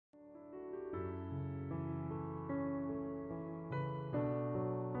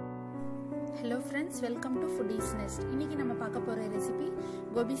Hello friends, welcome to Foodies Nest. இன்னைக்கு நம்ம பார்க்க போற ரெசிபி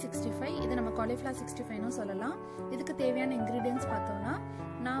Gobi 65. இது நம்ம cauliflower 65 னு சொல்லலாம். இதுக்கு தேவையான ingredients பார்த்தோம்னா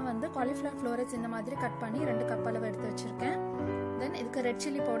நான் வந்து cauliflower florets இந்த மாதிரி கட் பண்ணி 2 கப் அளவு எடுத்து வச்சிருக்கேன். Then இதுக்கு red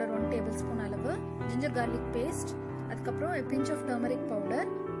chili powder 1 tablespoon அளவு, ginger garlic paste, அதுக்கு அப்புறம் a pinch of turmeric powder,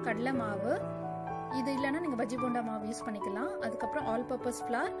 கடலை மாவு. இது இல்லனா நீங்க பஜ்ஜி போண்டா மாவு யூஸ் பண்ணிக்கலாம். அதுக்கு அப்புறம் all purpose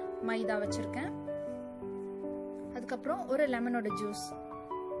flour, மைதா வச்சிருக்கேன். அதுக்கு அப்புறம் ஒரு லெமனோட ஜூஸ்.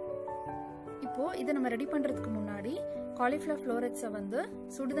 இப்போ இத நம்ம ரெடி பண்றதுக்கு முன்னாடி காலிஃப்ளவர் ஃப்ளோரெட்ஸை வந்து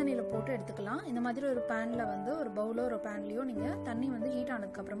சுடுதண்ணில போட்டு எடுத்துக்கலாம். இந்த மாதிரி ஒரு பேன்ல வந்து ஒரு பவுலோ ஒரு பேன்லயோ நீங்க தண்ணி வந்து ஹீட்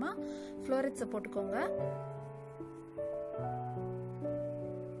ஆனதுக்கு அப்புறமா ஃப்ளோரெட்ஸை போட்டுக்கோங்க.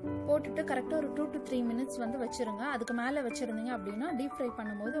 போட்டுட்டு கரெக்டா ஒரு 2 to 3 minutes வந்து வச்சிருங்க. அதுக்கு மேல வச்சிருந்தீங்க அப்படின்னா டீப் ஃப்ரை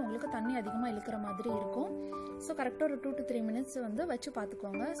பண்ணும்போது உங்களுக்கு தண்ணி அதிகமா இழுக்கிற மாதிரி இருக்கும். ஸோ கரெக்டா ஒரு 2 to 3 minutes வந்து வச்சு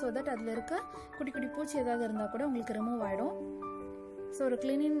பார்த்துக்கோங்க. ஸோ தட் அதுல இருக்க குட்டி குட்டி பூச்சி ஏதாவது இருந்தா கூட உங்களுக்கு ரிமூவ் ஆயிடும். ஸோ ஒரு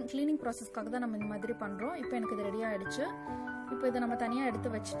கிளீனிங் ப்ராசஸ்க்காக தான் நம்ம இந்த மாதிரி பண்ணுறோம். இப்போ எனக்கு இது ரெடி ஆகிடுச்சு. இப்போ இதை நம்ம தனியாக எடுத்து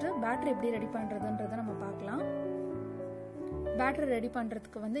வச்சுட்டு பேட்டரி எப்படி ரெடி பண்ணுறதுன்றதை நம்ம பார்க்கலாம். பேட்டரி ரெடி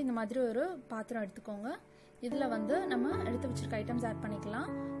பண்ணுறதுக்கு வந்து இந்த மாதிரி ஒரு பாத்திரம் எடுத்துக்கோங்க. இதில் வந்து நம்ம எடுத்து வச்சிருக்க ஐட்டம்ஸ் ஆட் பண்ணிக்கலாம்.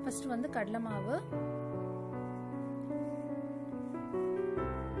 ஃபர்ஸ்ட் வந்து கடலை மாவு,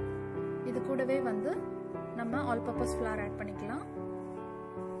 இது கூடவே வந்து நம்ம ஆல் பர்பஸ் ஃப்ளார் ஆட் பண்ணிக்கலாம்.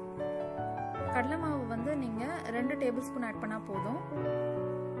 கடலை மாவு வந்து நீங்க 2 டேபிள் ஸ்பூன் ஆட் பண்ணா போதும்.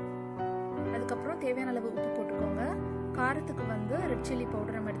 அதுக்கப்புறம் தேவையான அளவு உப்பு போட்டுக்கோங்க. காரத்துக்கு வந்து ரெட் சில்லி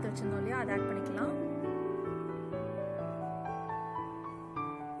பவுடர் நம்ம எடுத்து வச்சிருந்தோம் இல்லையா, அதை ஆட் பண்ணிக்கலாம்.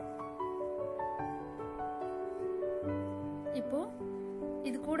 இப்போ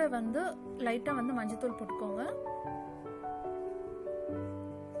இது கூட வந்து லைட்டா வந்து மஞ்சள் போட்டுக்கோங்க.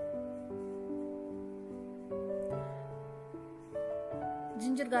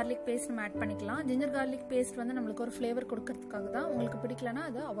 ஜிஞ்சர் கார்லிக் பேஸ்ட் நம்ம ஆட் பண்ணிக்கலாம். ஜிஞ்சர் கார்லிக் பேஸ்ட் வந்து நம்மளுக்கு ஒரு ஃப்ளேவர் கொடுக்கறதுக்காக தான். உங்களுக்கு பிடிக்கலனா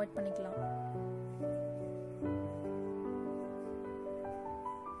அதை அவாய்ட் பண்ணிக்கலாம்.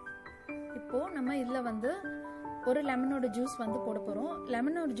 இப்போ நம்ம இதுல வந்து ஒரு லெமனோட ஜூஸ் வந்து போட போறோம்.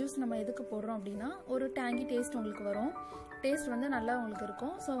 லெமனோட ஜூஸ் நம்ம எதுக்கு போடுறோம் அப்படின்னா ஒரு டேங்கி டேஸ்ட் உங்களுக்கு வரும். டேஸ்ட் வந்து நல்லா உங்களுக்கு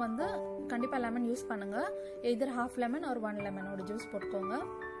இருக்கும். ஸோ வந்து கண்டிப்பா லெமன் யூஸ் பண்ணுங்க. Either half lemon or 1 லெமனோட juice போட்டுக்கோங்க.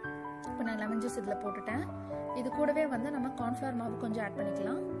 இப்போ நான் லெமன் ஜூஸ் இதுல போட்டுட்டேன். இது கூடவே வந்து நம்ம கார்ன்ஃப்ளவர் மாவு கொஞ்சம் ஆட்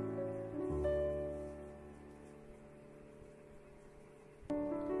பண்ணிக்கலாம்.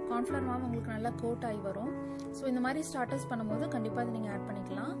 கார்ன்ஃப்ளவர் மாவு உங்களுக்கு நல்லா கோட் ஆகி வரும். ஸோ இந்த மாதிரி ஸ்டார்டர்ஸ் பண்ணும்போது கண்டிப்பா இதை நீங்க ஆட்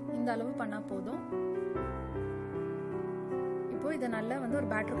பண்ணிக்கலாம். இந்த அளவு பண்ணா போதும். இப்போ இதை நல்லா வந்து ஒரு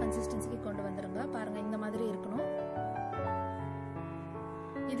பேட்டர் கன்சிஸ்டன்சிக்கு கொண்டு வந்துருங்க. பாருங்க இந்த மாதிரி இருக்கணும்.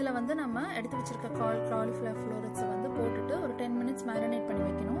 இதுல வந்து நம்ம எடுத்து வச்சிருக்க காலிஃப்ளவர் ஃப்ளோரெட்ஸை வந்து போட்டுட்டு ஒரு 10 minutes மேரினேட் பண்ணி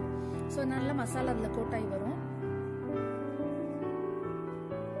வைக்கணும். ஸோ நல்ல மசாலா அதுல கோட் ஆகி வரும்.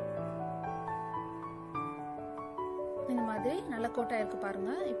 இந்த மாதிரி நல்லா கோட் ஆயிருக்கு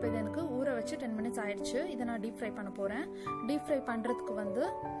பாருங்க. இப்போ இது எனக்கு ஊற வச்சு 10 minutes ஆயிடுச்சு. இதை நான் டீப் ஃப்ரை பண்ண போறேன். டீப் ஃப்ரை பண்றதுக்கு வந்து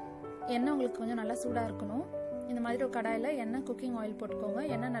எண்ணெய் உங்களுக்கு கொஞ்சம் நல்லா சூடா இருக்கணும். இந்த மாதிரி ஒரு கடாயில எண்ணெய் குக்கிங் ஆயில் போட்டுக்கோங்க.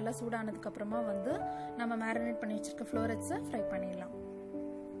 எண்ணெய் நல்லா சூடானதுக்கு அப்புறமா வந்து நம்ம மேரினேட் பண்ணி வச்சிருக்க ஃப்ளோரெட்ஸை ஃப்ரை பண்ணிடலாம்.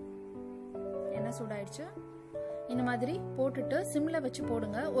 எண்ணெய் சூடாயிடுச்சு. இந்த மாதிரி போட்டுட்டு சிம்ல வச்சு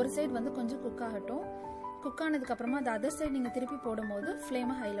போடுங்க. ஒரு சைடு வந்து கொஞ்சம் குக் ஆகட்டும். குக் ஆனதுக்கு அப்புறமா அந்த அதர் சைடு நீங்க திருப்பி போடும்போது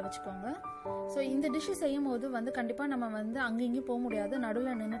ஃப்ளேமை ஹைல வச்சுக்கோங்க. ஸோ இந்த டிஷ் செய்யும் போது வந்து கண்டிப்பா நம்ம வந்து அங்கேயும் போக முடியாது.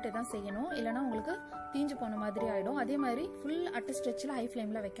 நடுவில் நின்றுட்டே தான் செய்யணும். இல்லைன்னா உங்களுக்கு தீஞ்சு போன மாதிரி ஆயிடும். அதே மாதிரி ஃபுல் அட் ஸ்ட்ரெச்சில் ஹை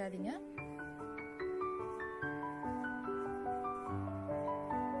ஃப்ளேம்ல வைக்காதீங்க.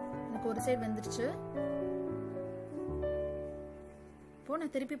 எனக்கு ஒரு சைடு வெந்துருச்சு. இப்போ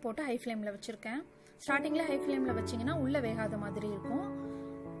நான் திருப்பி போட்டு ஹை ஃப்ளேம்ல வச்சிருக்கேன். ஸ்டார்டிங்ல ஹை ஃப்ளேம்ல வச்சீங்கன்னா உள்ள வேகாத மாதிரி இருக்கும்.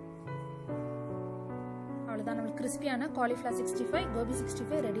 அவ்வளவுதான், நம்மளுக்கு கிறிஸ்பியான காலிஃப்ளவர் 65 கோபி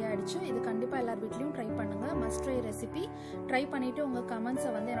 65 ரெடி ஆயிடுச்சு. இது கண்டிப்பா எல்லார் வீட்லயும் ட்ரை பண்ணுங்க. Must try recipe. ட்ரை பண்ணிட்டு உங்க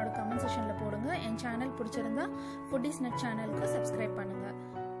கமெண்ட்ஸை வந்து என்னோட கமெண்ட் செக்ஷன்ல போடுங்க. என் சேனல் பிடிச்சிருந்தா ஃபுட்டீஸ் நெட் சேனலுக்கு சப்ஸ்கிரைப் பண்ணுங்க.